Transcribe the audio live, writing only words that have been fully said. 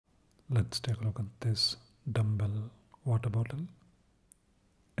Let's take a look at this dumbbell water bottle.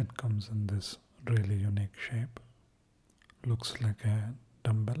 It comes in this really unique shape. Looks like a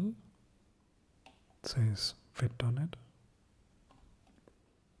dumbbell. It says fit on it.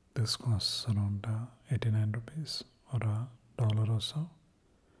 This costs around 89 rupees or $1 or so.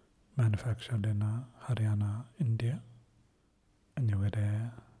 Manufactured in Haryana, India. And you get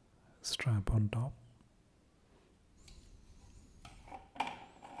a strap on top.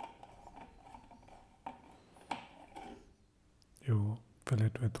 You fill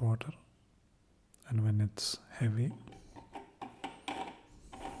it with water, and when it's heavy,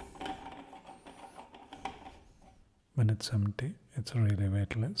 when it's empty, it's really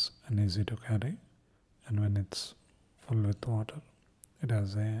weightless and easy to carry, and when it's full with water, it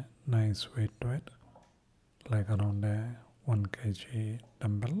has a nice weight to it, like around a 1 kg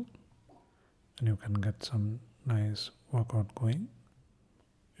dumbbell, and you can get some nice workout going.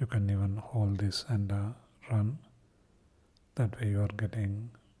 You can even hold this and run. That way you are getting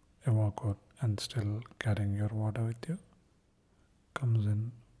a workout and still carrying your water with you. Comes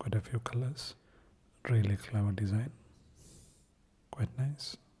in quite a few colors. Really clever design. Quite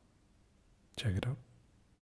nice. Check it out.